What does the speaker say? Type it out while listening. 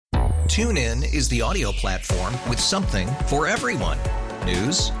TuneIn is the audio platform with something for everyone.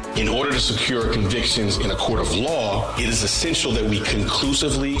 News. In order to secure convictions in a court of law, it is essential that we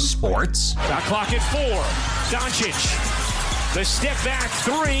conclusively. Sports. Shot clock at 4. Doncic. The step back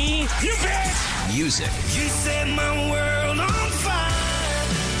 3. You bet. Music. You set my world on fire.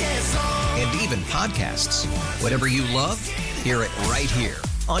 Yes, and even podcasts. Whatever you love, hear it right here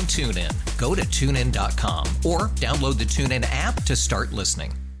on TuneIn. Go to TuneIn.com or download the TuneIn app to start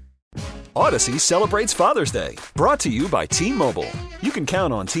listening. Odyssey celebrates Father's Day, brought to you by T-Mobile. You can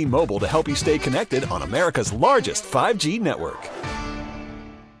count on T-Mobile to help you stay connected on America's largest 5G network.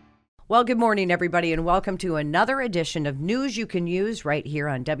 Well, good morning, everybody, and welcome to another edition of News You Can Use right here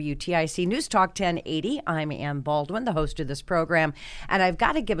on WTIC News Talk 1080. I'm Ann Baldwin, the host of this program, and I've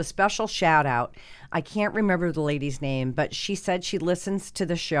got to give a special shout out. I can't remember the lady's name, but she said she listens to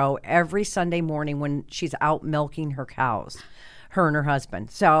the show every Sunday morning when she's out milking her cows. Her and her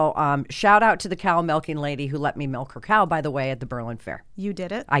husband. So shout out to the cow milking lady who let me milk her cow, by the way, at the Berlin Fair. You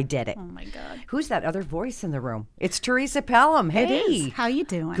did it? I did it. Oh, my God. Who's that other voice in the room? It's Teresa Pelham. Hey. It is. How you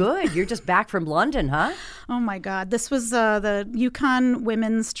doing? Good. You're just back from London, huh? Oh, my God. This was the Yukon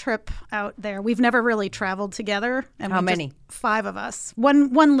women's trip out there. We've never really traveled together. And How many? 5 of us.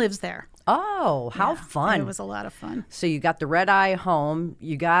 One lives there. Oh, how fun. It was a lot of fun. So you got the red eye home.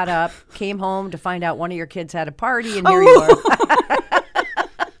 You got up, came home to find out one of your kids had a party, and here you are.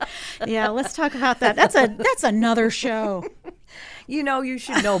 Yeah, let's talk about that. That's another show. You know, you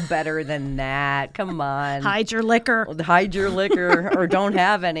should know better than that. Come on. Hide your liquor. Hide your liquor or don't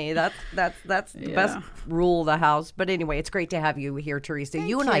have any. That's the best rule of the house. But anyway, it's great to have you here, Teresa. Thank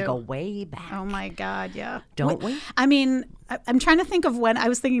you and you. I go way back. Oh, my God, yeah. Don't we? I mean, I'm trying to think of when. I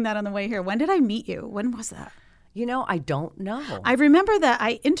was thinking that on the way here. When did I meet you? When was that? You know, I don't know. I remember that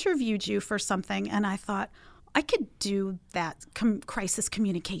I interviewed you for something, and I thought, I could do that crisis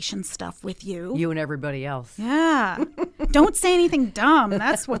communication stuff with you. You and everybody else. Yeah. Don't say anything dumb.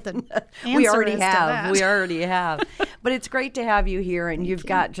 That's what the answer We already is to have. that. We already have. But it's great to have you here, and you've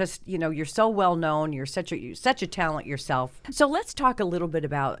got just, you know, you're so well known. You're such a talent yourself. So let's talk a little bit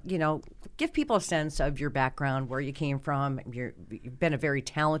about, you know, give people a sense of your background, where you came from. You've been a very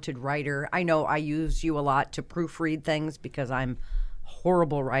talented writer. I know I use you a lot to proofread things because I'm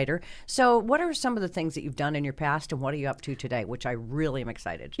horrible writer. So what are some of the things that you've done in your past, and what are you up to today, which I really am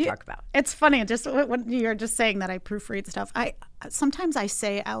excited to talk about? It's funny, just when you're just saying that I proofread stuff. Sometimes I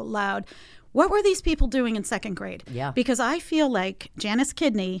say out loud, what were these people doing in second grade? Yeah. Because I feel like Janice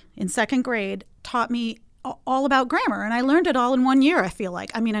Kidney in second grade taught me all about grammar, and I learned it all in 1 year, I feel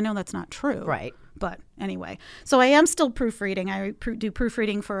like. I mean, I know that's not true. Right. But anyway, so I am still proofreading. I do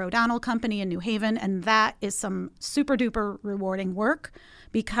proofreading for O'Donnell Company in New Haven, and that is some super duper rewarding work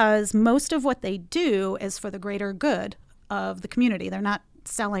because most of what they do is for the greater good of the community. They're not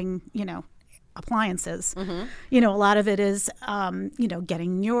selling, you know, appliances. Mm-hmm. You know, a lot of it is, you know,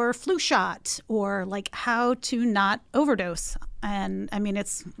 getting your flu shot or like how to not overdose. And I mean,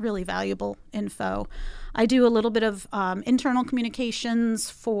 it's really valuable info. I do a little bit of internal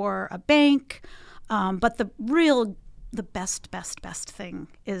communications for a bank. But the best thing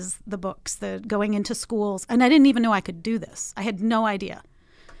is the books, the going into schools. And I didn't even know I could do this. I had no idea.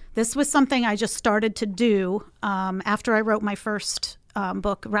 This was something I just started to do after I wrote my first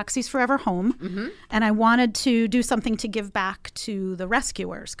book, Roxy's Forever Home. Mm-hmm. And I wanted to do something to give back to the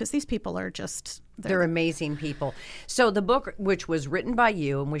rescuers because these people are just... They're amazing people. So the book, which was written by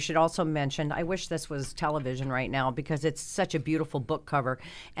you, and we should also mention, I wish this was television right now because it's such a beautiful book cover,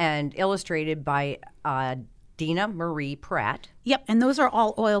 and illustrated by Dina Marie Pratt. Yep, and those are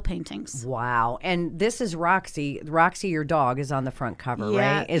all oil paintings. Wow. And this is Roxy. Roxy, your dog, is on the front cover,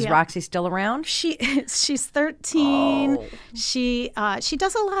 Yeah, right? Is yeah. Roxy still around? She's 13. Oh. She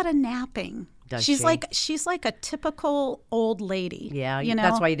does a lot of napping. Does she's she? She's like a typical old lady. Yeah, you know?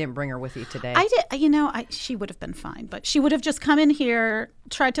 that's why you didn't bring her with you today. I did. You know, she would have been fine, but she would have just come in here,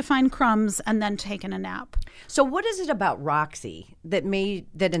 tried to find crumbs, and then taken a nap. So what is it about Roxy that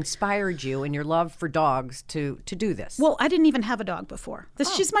inspired you and your love for dogs to do this? Well, I didn't even have a dog before.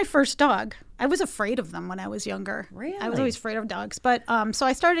 She's my first dog. I was afraid of them when I was younger. Really? I was always afraid of dogs. But so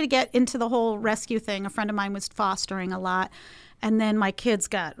I started to get into the whole rescue thing. A friend of mine was fostering a lot. And then my kids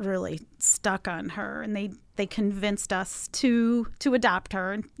got really stuck on her, and they convinced us to adopt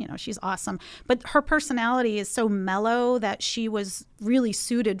her. And, you know, she's awesome. But her personality is so mellow that she was really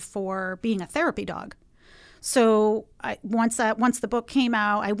suited for being a therapy dog. So once the book came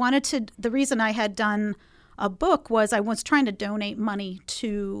out, the reason I had done a book was I was trying to donate money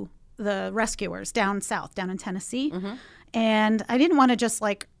to the rescuers down south, down in Tennessee. Mm-hmm. And I didn't want to just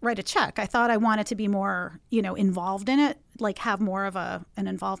like write a check. I thought I wanted to be more, involved in it, like have more of an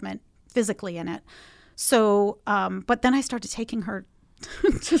involvement physically in it. So, but then I started taking her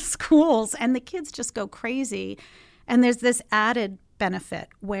to schools, and the kids just go crazy. And there's this added benefit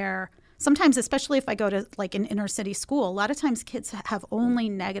where sometimes, especially if I go to like an inner city school, a lot of times kids have only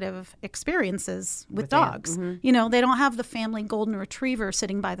negative experiences with dogs. You know, they don't have the family golden retriever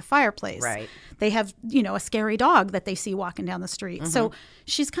sitting by the fireplace. Right. They have, you know, a scary dog that they see walking down the street. So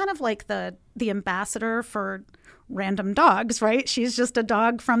she's kind of like the ambassador for random dogs, right? She's just a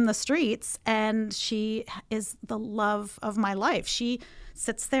dog from the streets, and she is the love of my life. She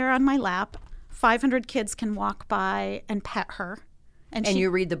sits there on my lap. 500 kids can walk by and pet her. And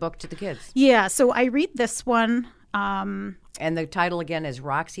you read the book to the kids. Yeah, so I read this one. And the title again is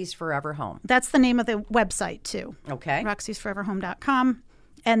Roxy's Forever Home. That's the name of the website too. Okay. Roxy'sForeverHome.com.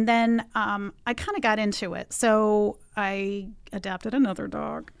 And then I kind of got into it. So I adopted another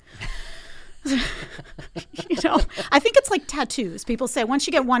dog. You know, I think it's like tattoos. People say once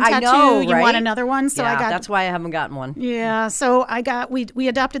you get one tattoo, know, you right? want another one. So yeah, I got. that's why I haven't gotten one. Yeah, so we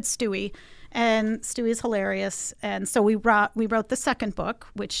adopted Stewie, and Stewie's hilarious. And so we wrote the second book,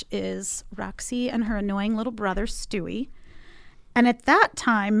 which is Roxy and her annoying little brother Stewie. And at that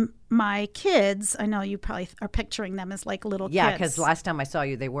time, my kids, I know you probably are picturing them as like little kids. Yeah, because last time I saw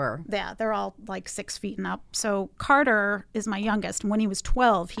you, they were. Yeah, they're all like 6 feet and up. So Carter is my youngest. And when he was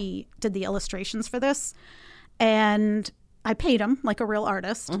 12, he did the illustrations for this. And I paid him like a real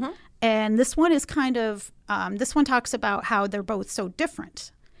artist. And this one is kind of, this one talks about how they're both so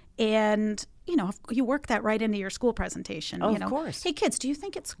different. And, you know, you work that right into your school presentation. Oh, you know, of course. Hey, kids, do you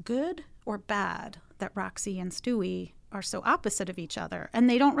think it's good or bad that Roxy and Stewie are so opposite of each other? And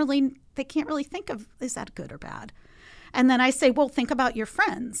they can't really think of, is that good or bad? And then I say, well, think about your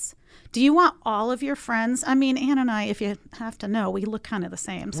friends. Do you want all of your friends? I mean, Ann and I, if you have to know, we look kind of the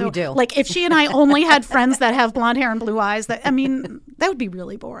same. So, we do. Like, if she and I only had friends that have blonde hair and blue eyes, that would be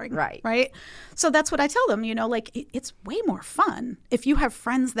really boring. Right. Right? So that's what I tell them, you know, like, it's way more fun if you have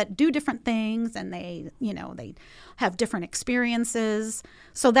friends that do different things and they have different experiences.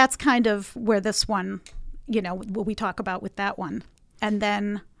 So that's kind of where this one, you know, what we talk about with that one. And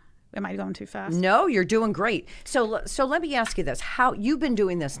then... Am I going too fast? No, you're doing great. So let me ask you this. How you've been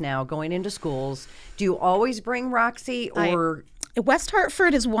doing this now, going into schools. Do you always bring Roxy or West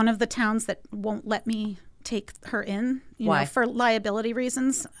Hartford is one of the towns that won't let me take her in, you Why? know, for liability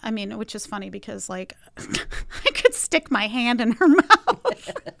reasons. I mean, which is funny because like I could stick my hand in her mouth.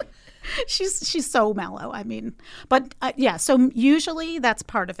 She's so mellow. I mean, but yeah, so usually that's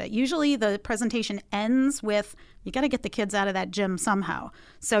part of it. Usually the presentation ends with, you got to get the kids out of that gym somehow.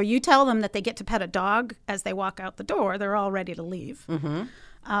 So you tell them that they get to pet a dog as they walk out the door. They're all ready to leave.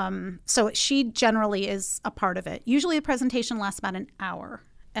 So she generally is a part of it. Usually the presentation lasts about an hour.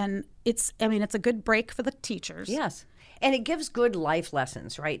 And it's a good break for the teachers. Yes. And it gives good life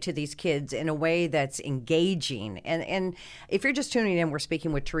lessons, right, to these kids in a way that's engaging. And if you're just tuning in, we're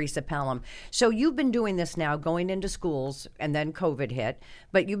speaking with Teresa Pelham. So you've been doing this now, going into schools, and then COVID hit.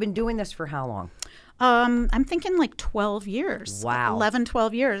 But you've been doing this for how long? I'm thinking like 12 years. Wow. 11,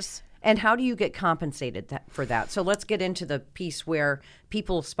 12 years. And how do you get compensated for that? So let's get into the piece where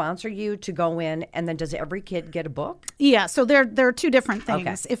people sponsor you to go in, and then does every kid get a book? Yeah, so there are two different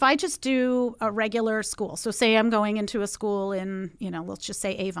things. Okay. If I just do a regular school, so say I'm going into a school in, you know, let's just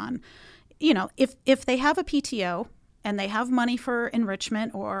say Avon, you know, if they have a PTO and they have money for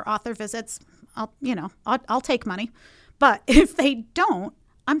enrichment or author visits, I'll take money. But if they don't,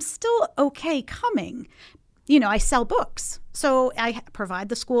 I'm still okay coming. You know, I sell books. So I provide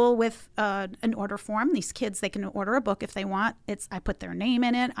the school with an order form. These kids, they can order a book if they want. I put their name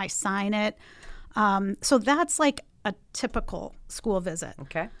in it. I sign it. So that's like a typical school visit.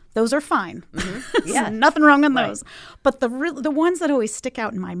 Okay. Those are fine. Yeah. Nothing wrong on Right. those. But the ones that always stick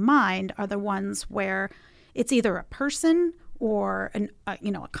out in my mind are the ones where it's either a person or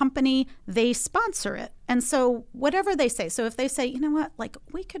a company, they sponsor it. And so whatever they say, so if they say, you know what, like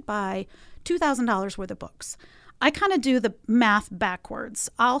we could buy $2,000 worth of books, I kind of do the math backwards.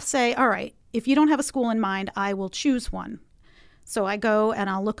 I'll say, all right, if you don't have a school in mind, I will choose one. So I go and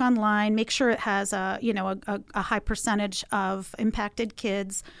I'll look online, make sure it has a high percentage of impacted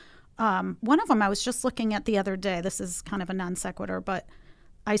kids. One of them I was just looking at the other day. This is kind of a non sequitur, but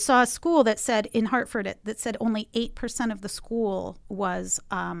I saw a school that said in Hartford that said only 8% of the school was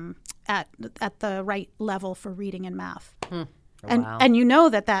at the right level for reading and math. Wow. And you know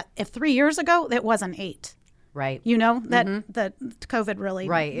that if 3 years ago, that wasn't 8. Right. You know, that COVID really...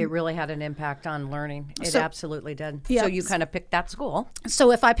 Right. It really had an impact on learning. It absolutely did. Yeah. So you kind of picked that school.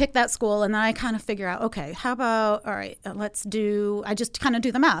 So if I pick that school and then I kind of figure out, okay, how about, all right, I just kind of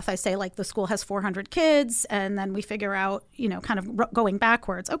do the math. I say like the school has 400 kids, and then we figure out, you know, kind of going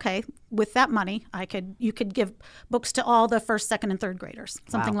backwards. Okay, with that money, you could give books to all the first, second, and third graders,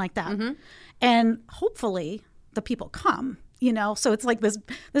 something like that. And hopefully the people come. You know, so it's like this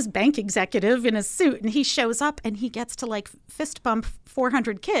bank executive in a suit, and he shows up and he gets to like fist bump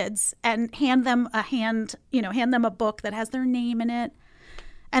 400 kids and hand them a book that has their name in it.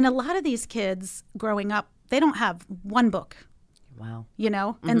 And a lot of these kids growing up, they don't have one book. Wow. You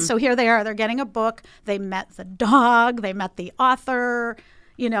know, and so here they are, they're getting a book. They met the dog, they met the author.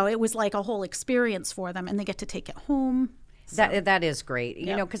 You know, it was like a whole experience for them, and they get to take it home. So. That is great,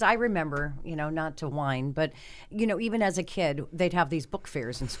 you know, because I remember, you know, not to whine, but, you know, even as a kid, they'd have these book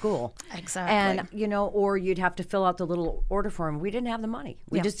fairs in school. Exactly. And, you know, or you'd have to fill out the little order form. We didn't have the money.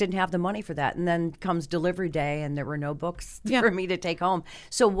 We just didn't have the money for that. And then comes delivery day, and there were no books for me to take home.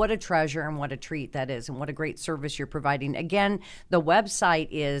 So what a treasure and what a treat that is, and what a great service you're providing. Again, the website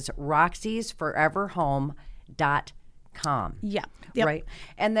is roxysforeverhome.com. Yeah. Yep. Right.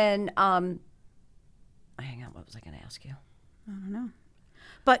 And then, hang on, what was I going to ask you? I don't know.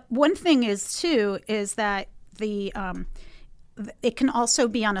 But one thing is that it can also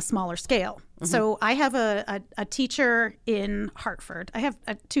be on a smaller scale. So I have a teacher in Hartford. I have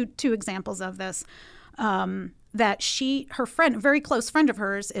two examples of this. That her friend, a very close friend of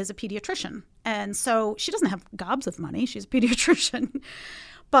hers, is a pediatrician. And so she doesn't have gobs of money. She's a pediatrician.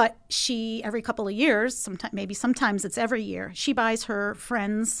 But she, every couple of years, sometimes it's every year, she buys her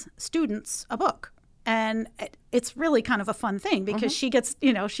friends' students a book. And it's really kind of a fun thing because she gets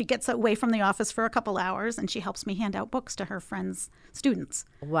away from the office for a couple hours, and she helps me hand out books to her friends' students.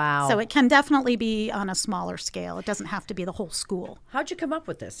 Wow. So it can definitely be on a smaller scale. It doesn't have to be the whole school. How'd you come up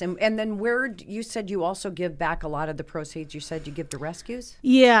with this? And then you said you also give back a lot of the proceeds. You said you give to rescues?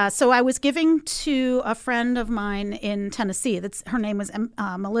 Yeah. So I was giving to a friend of mine in Tennessee. Her name was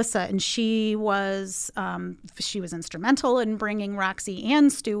Melissa, and she was instrumental in bringing Roxy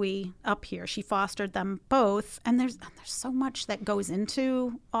and Stewie up here. She fostered them both. And there's so much that goes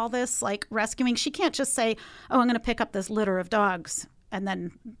into all this, like rescuing. She can't just say, oh, I'm going to pick up this litter of dogs and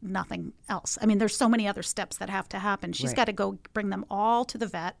then nothing else. I mean, there's so many other steps that have to happen. She's got to go bring them all to the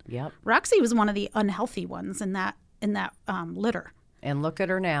vet. Yep. Roxy was one of the unhealthy ones in that litter. And look at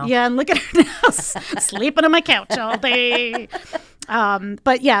her now. Yeah, and look at her now, sleeping on my couch all day.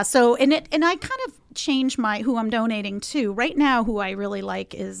 But yeah, so and I kind of change who I'm donating to. Right now, who I really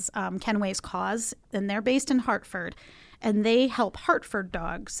like is Kenway's Cause, and they're based in Hartford, and they help Hartford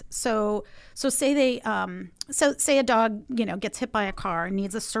dogs. So say say a dog gets hit by a car and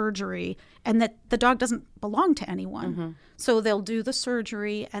needs a surgery, and that the dog doesn't belong to anyone. So they'll do the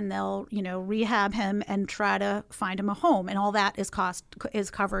surgery and they'll rehab him and try to find him a home, and all that is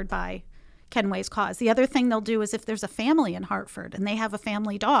covered by Kenway's Cause. The other thing they'll do is if there's a family in Hartford and they have a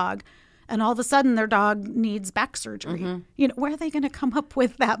family dog, and all of a sudden their dog needs back surgery, where are they going to come up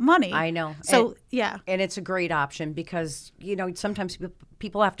with that money? I know. So and it's a great option because sometimes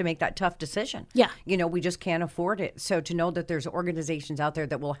people have to make that tough decision. Yeah. We just can't afford it. So to know that there's organizations out there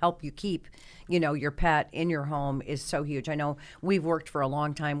that will help you keep your pet in your home is so huge. I know we've worked for a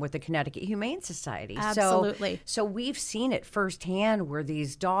long time with the Connecticut Humane Society. Absolutely. So we've seen it firsthand where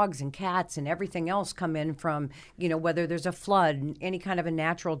these dogs and cats and everything else come in from, whether there's a flood, any kind of a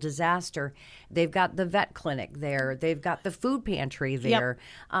natural disaster. They've got the vet clinic there. They've got the food pantry there.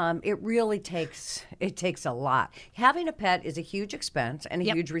 Yep. It really takes a lot. Having a pet is a huge expense and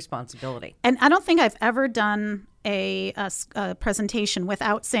a huge responsibility. And I don't think I've ever done a presentation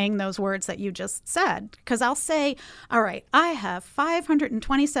without saying those words that you just said, because I'll say, all right, I have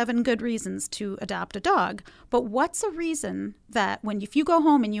 527 good reasons to adopt a dog, but what's a reason that if you go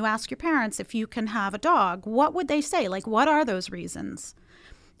home and you ask your parents if you can have a dog, what would they say? Like, what are those reasons?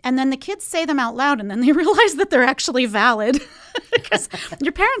 And then the kids say them out loud, and then they realize that they're actually valid because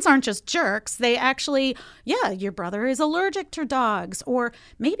your parents aren't just jerks. They actually, your brother is allergic to dogs, or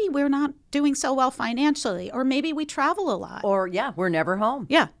maybe we're not doing so well financially, or maybe we travel a lot, or we're never home.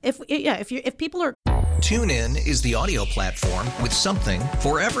 If people are. TuneIn is the audio platform with something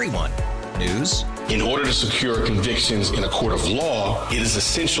for everyone. News. In order to secure convictions in a court of law, it is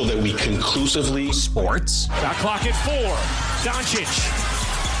essential that we conclusively. Sports. Shot clock at 4. Doncic.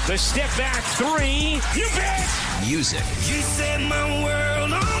 The step back 3. You bet. Music. You set my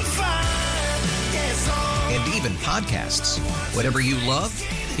world on fire. Yes, and even podcasts. Whatever you love,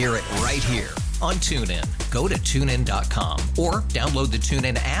 hear it right here on TuneIn. Go to TuneIn.com or download the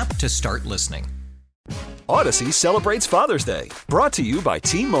TuneIn app to start listening. Odyssey celebrates Father's Day, brought to you by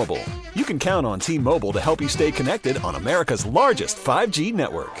T-Mobile. You can count on T-Mobile to help you stay connected on America's largest 5G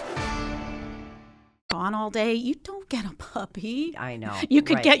network. Gone all day, you don't get a puppy. I know. You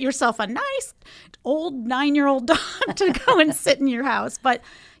could right. get yourself a nice old 9-year-old dog to go and sit in your house. But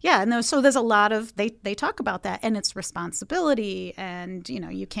yeah, no, so there's a lot of, they talk about that, and it's responsibility, and, you know,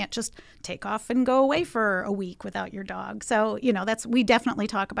 you can't just take off and go away for a week without your dog. So, you know, we definitely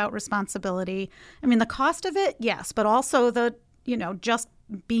talk about responsibility. I mean, the cost of it, yes, but also the, you know, just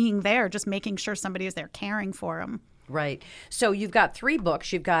being there, just making sure somebody is there caring for them. Right. So you've got 3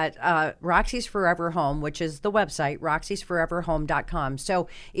 books. You've got Roxy's Forever Home, which is the website, roxysforeverhome.com. So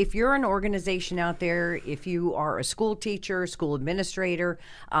if you're an organization out there, if you are a school teacher, school administrator,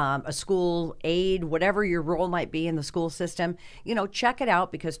 a school aide, whatever your role might be in the school system, you know, check it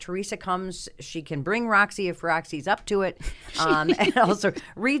out, because Teresa comes, she can bring Roxy if Roxy's up to it, and also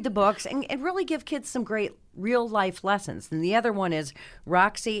read the books and really give kids some great real life lessons. And the other one is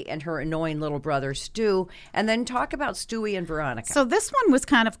Roxy and her annoying little brother Stu, and then talk about Stewie and Veronica. So this one was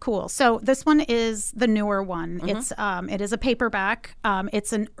kind of cool. So this one is the newer one. It is a paperback.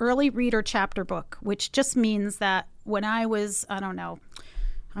 It's an early reader chapter book, which just means that when I was, I don't know,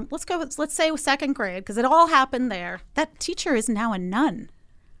 let's say 2nd grade, because it all happened there. That teacher is now a nun.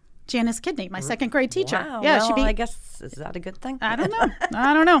 Janice Kidney, my 2nd grade teacher. Wow. Yeah, well, I guess, is that a good thing? I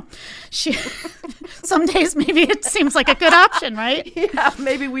don't know. She some days maybe it seems like a good option, right? Yeah,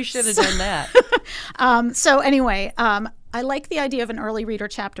 maybe we should have done that. So anyway, I like the idea of an early reader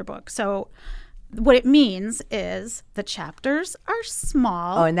chapter book. So what it means is the chapters are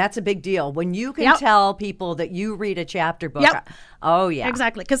small. Oh, and that's a big deal. When you can tell people that you read a chapter book. Yep. Oh, yeah.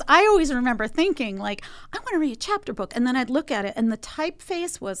 Exactly. Because I always remember thinking, like, I want to read a chapter book. And then I'd look at it, and the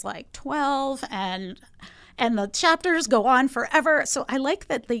typeface was like 12, and the chapters go on forever. So I like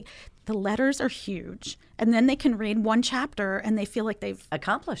that the letters are huge, and then they can read one chapter and they feel like they've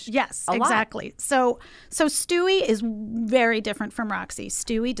accomplished. Yes, a exactly. lot. So Stewie is very different from Roxy.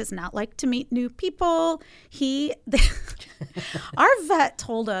 Stewie does not like to meet new people. Our vet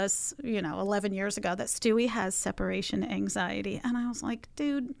told us, 11 years ago that Stewie has separation anxiety, and I was like,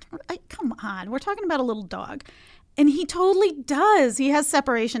 dude, come on, we're talking about a little dog. And he totally does. He has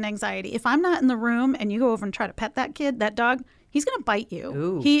separation anxiety. If I'm not in the room and you go over and try to pet that dog, he's going to bite you.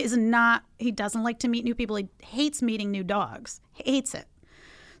 Ooh. He doesn't like to meet new people. He hates meeting new dogs. Hates it.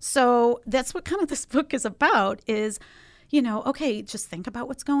 So that's what kind of this book is about is, okay, just think about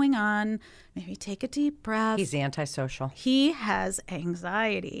what's going on. Maybe take a deep breath. He's antisocial. He has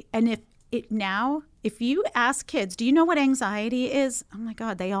anxiety. And if you ask kids, do you know what anxiety is? Oh my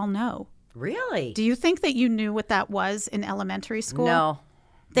God, they all know. Really? Do you think that you knew what that was in elementary school? No.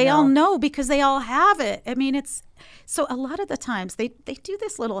 They all know because they all have it. I mean, so a lot of the times they do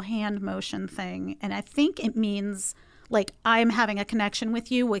this little hand motion thing, and I think it means like I'm having a connection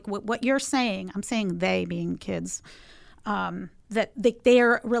with you, like what you're saying. I'm saying they being kids, that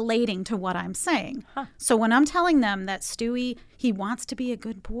they're relating to what I'm saying. Huh. So when I'm telling them that Stewie, he wants to be a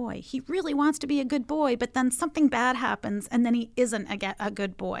good boy, he really wants to be a good boy, but then something bad happens, and then he isn't a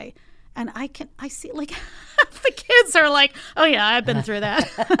good boy. And I see like the kids are like, oh yeah, I've been through that.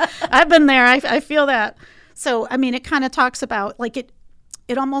 I've been there. I feel that. So, I mean, it kind of talks about like it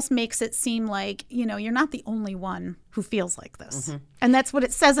almost makes it seem like, you're not the only one who feels like this. Mm-hmm. And that's what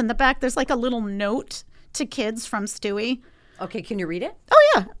it says in the back. There's like a little note to kids from Stewie. Okay. Can you read it?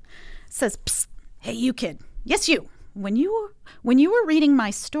 Oh yeah. It says, psst, hey, you kid. Yes, you. When you were reading my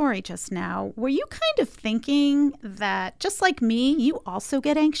story just now, were you kind of thinking that, just like me, you also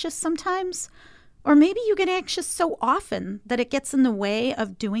get anxious sometimes? Or maybe you get anxious so often that it gets in the way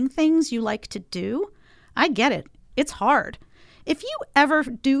of doing things you like to do? I get it. It's hard. If you ever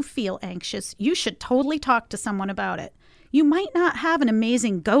do feel anxious, you should totally talk to someone about it. You might not have an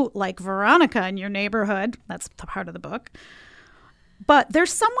amazing goat like Veronica in your neighborhood. That's the part of the book. But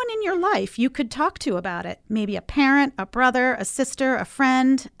there's someone in your life you could talk to about it. Maybe a parent, a brother, a sister, a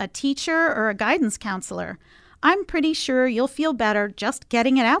friend, a teacher, or a guidance counselor. I'm pretty sure you'll feel better just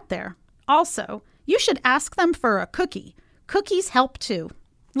getting it out there. Also, you should ask them for a cookie. Cookies help too.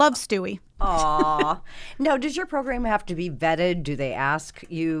 Love, Stewie. Aw. Now, does your program have to be vetted? Do they ask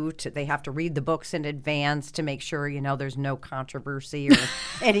you they have to read the books in advance to make sure, there's no controversy or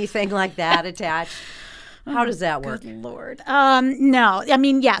anything like that attached? How does that work? Good Lord. No. I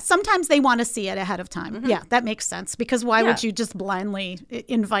mean, yeah, sometimes they want to see it ahead of time. Yeah, that makes sense. Because why would you just blindly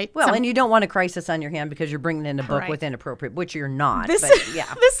invite and you don't want a crisis on your hand because you're bringing in a book with inappropriate, which you're not. This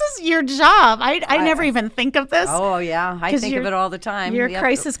is your job. I never even think of this. Oh, yeah. I think of it all the time. You're a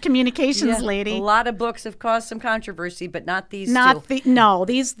crisis communications lady. A lot of books have caused some controversy, but not these two. No,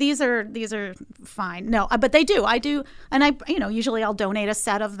 these are fine. No, but they do. I do. And I, usually I'll donate a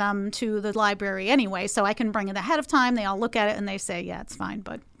set of them to the library anyway, so I can bring it ahead of time. They all look at it and they say, yeah, it's fine.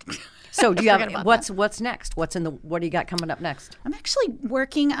 But so do you have what's next? What do you got coming up next? I'm actually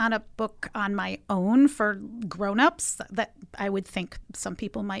working on a book on my own for grown-ups that I would think some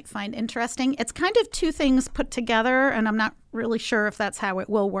people might find interesting. It's kind of two things put together, and I'm not really sure if that's how it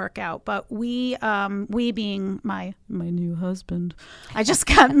will work out. But we being my new husband, I just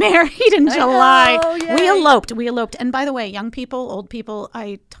got married in July. We eloped. And by the way, young people, old people,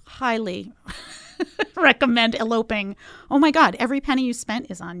 I highly recommend eloping. Oh my God, every penny you spent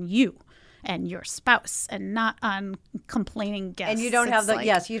is on you and your spouse and not on complaining guests. And you don't have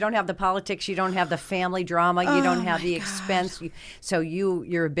you don't have the politics, you don't have the family drama, you don't have the expense.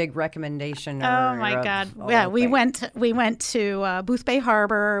 You're a big recommendation. Oh my God. Yeah, we went to Boothbay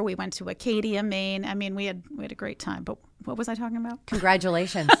Harbor, we went to Acadia, Maine. I mean, we had a great time, but what was I talking about?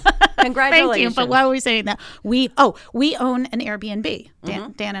 Congratulations. Thank you. But why were we saying that? We own an Airbnb.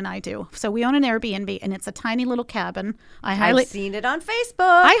 Dan and I do. So we own an Airbnb, and it's a tiny little cabin. I've seen it on Facebook.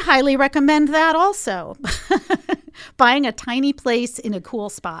 I highly recommend that also. Buying a tiny place in a cool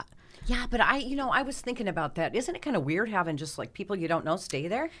spot. Yeah, but I was thinking about that. Isn't it kind of weird having just like people you don't know stay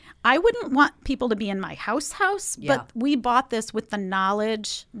there? I wouldn't want people to be in my house, but we bought this with the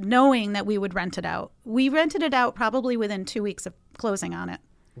knowledge, knowing that we would rent it out. We rented it out probably within 2 weeks of closing on it.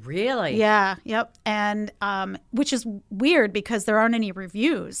 Really? Yeah, yep. And which is weird because there aren't any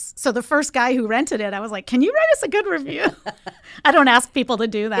reviews. So the first guy who rented it, I was like, can you write us a good review? I don't ask people to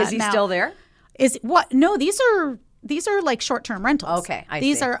do that. Is he still there? No, these are like short-term rentals. Okay, I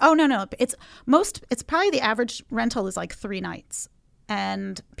see. No. It's probably the average rental is like 3 nights.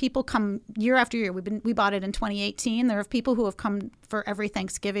 And people come year after year. We bought it in 2018. There are people who have come for every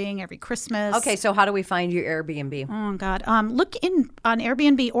Thanksgiving, every Christmas. Okay, so how do we find your Airbnb? Oh God, look on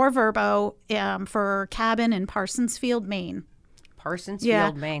Airbnb or Vrbo for cabin in Parsonsfield, Maine.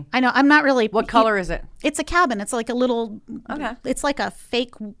 Parsonsfield, Maine. I know. I'm not really. What color is it? It's a cabin. It's like a little. Okay. It's like a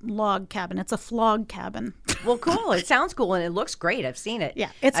fake log cabin. It's a flog cabin. Well, cool. It sounds cool and it looks great. I've seen it.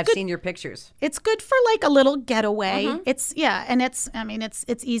 Yeah, I've seen your pictures. It's good for like a little getaway. And it's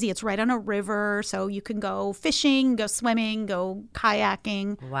easy. It's right on a river, so you can go fishing, go swimming, go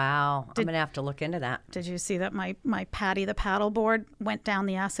kayaking. Wow, I'm gonna have to look into that. Did you see that my Patty the paddleboard went down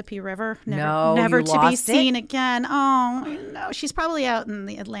the Ossipee River? Never to be seen again. Oh no, she's probably out in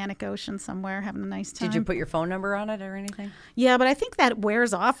the Atlantic Ocean somewhere having a nice time. Did you put your phone number on it or anything? Yeah, but I think that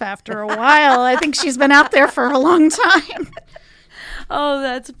wears off after a while. I think she's been out there for a long time. Oh,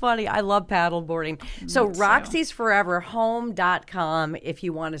 that's funny. I love paddleboarding. So Roxy'sForeverHome.com if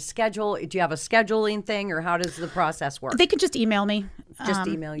you want to schedule. Do you have a scheduling thing or how does the process work? They could just email me. Just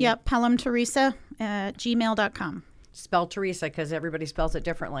email you? Yep, pelhamteresa@gmail.com. Spell Teresa because everybody spells it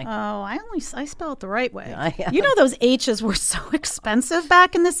differently. Oh, I spell it the right way. You know those H's were so expensive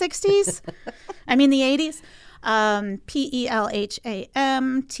back in the 60s? I mean the 80s?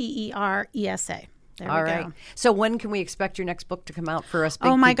 PELHAMTERESA. There we go. So when can we expect your next book to come out for us big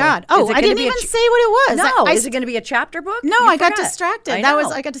Oh my people? God. Oh, I didn't even say what it was. No. Is it going to be a chapter book? No, I got distracted.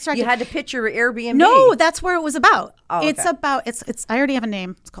 I got distracted. You had to pitch your Airbnb. No, that's where it was about. Oh, okay. It's about, I already have a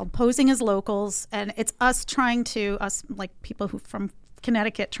name. It's called Posing as Locals. And it's us like people who from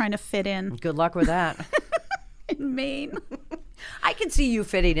Connecticut trying to fit in. Good luck with that. In Maine. I can see you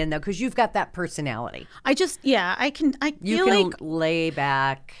fitting in though because you've got that personality. I can lay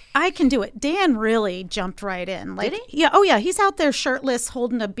back. I can do it. Dan really jumped right in. Did he? Yeah. Oh yeah. He's out there shirtless,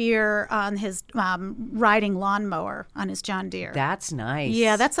 holding a beer on his riding lawnmower on his John Deere. That's nice.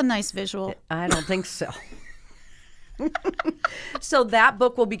 Yeah, that's a nice visual. I don't think so. So that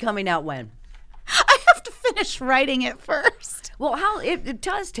book will be coming out when? I have to finish writing it first. Well, it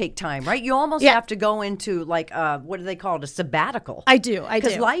does take time, right? You almost have to go into like what do they call it, a sabbatical? I do.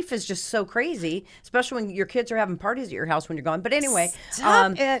 Because life is just so crazy, especially when your kids are having parties at your house when you're gone. But anyway,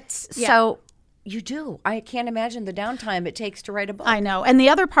 so you do. I can't imagine the downtime it takes to write a book. I know. And the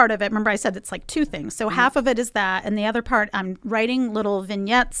other part of it, remember I said it's like two things. So half of it is that, and the other part, I'm writing little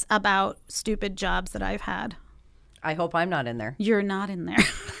vignettes about stupid jobs that I've had. I hope I'm not in there. You're not in there.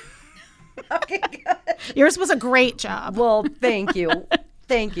 Okay, good. Yours was a great job. Well, thank you.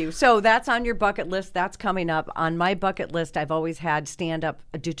 Thank you. So that's on your bucket list. That's coming up. On my bucket list, I've always had to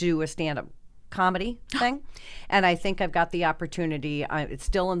do a stand-up comedy thing. And I think I've got the opportunity. It's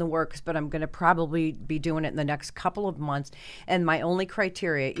still in the works, but I'm going to probably be doing it in the next couple of months. And my only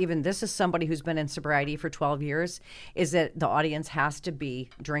criteria, even this is somebody who's been in sobriety for 12 years, is that the audience has to be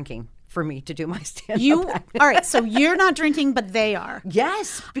drinking for me to do my stand-up. All right, so you're not drinking, but they are.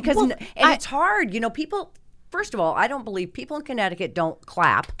 Yes, because it's hard. People, first of all, I don't believe people in Connecticut don't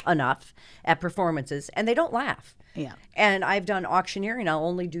clap enough at performances, and they don't laugh. Yeah. And I've done auctioneering. I'll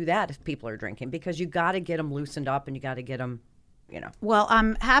only do that if people are drinking, because you got to get them loosened up and you got to get them, Well,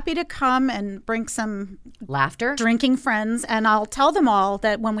 I'm happy to come and bring some laughter, drinking friends, and I'll tell them all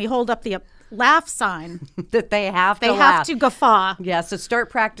that when we hold up the laugh sign, that they have to guffaw. Yeah, so start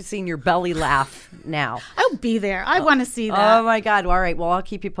practicing your belly laugh now. I'll be there. I want to see that. Oh my God! All right, well, I'll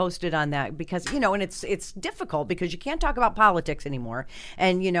keep you posted on that, because and it's difficult because you can't talk about politics anymore,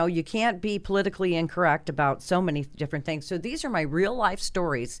 and you can't be politically incorrect about so many different things. So these are my real life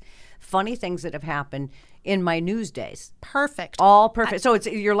stories, funny things that have happened in my news days. Perfect. All perfect. So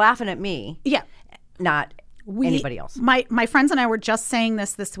you're laughing at me. Yeah. Not anybody else. My friends and I were just saying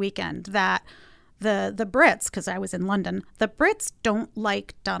this weekend, that the Brits, because I was in London, the Brits don't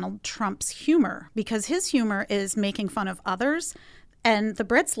like Donald Trump's humor because his humor is making fun of others, and the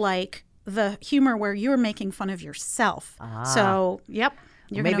Brits like the humor where you're making fun of yourself. So, yep.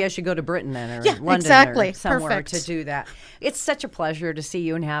 Maybe I should go to Britain then, or London, exactly. or somewhere Perfect. to do that. It's such a pleasure to see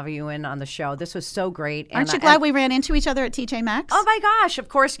you and have you in on the show. This was so great. Aren't you glad we ran into each other at TJ Maxx? Oh my gosh! Of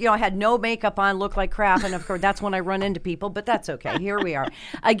course, I had no makeup on, looked like crap, and of course that's when I run into people. But that's okay. Here we are.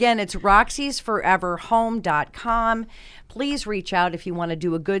 Again, it's Roxy'sForeverHome.com. Please reach out if you want to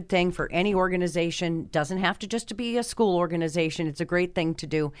do a good thing for any organization. Doesn't have to just be a school organization. It's a great thing to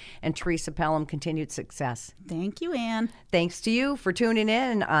do. And Teresa Pelham, continued success. Thank you, Ann. Thanks to you for tuning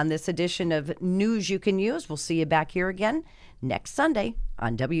in on this edition of News You Can Use. We'll see you back here again next Sunday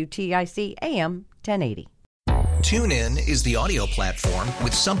on WTIC AM 1080. TuneIn is the audio platform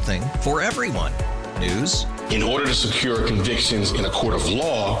with something for everyone. News. In order to secure convictions in a court of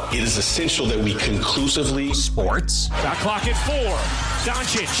law, it is essential that we conclusively. Sports. Shot clock at 4.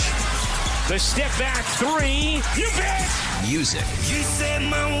 Doncic. The step back 3. You bet. Music. You set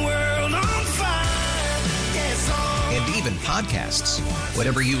my world on fire. Yes, and even podcasts.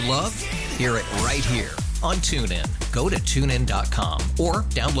 Whatever you love, hear it right here on TuneIn. Go to TuneIn.com or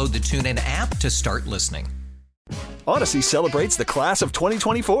download the TuneIn app to start listening. Odyssey celebrates the class of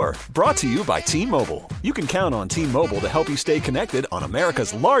 2024, brought to you by T-Mobile. You can count on T-Mobile to help you stay connected on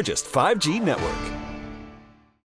America's largest 5G network.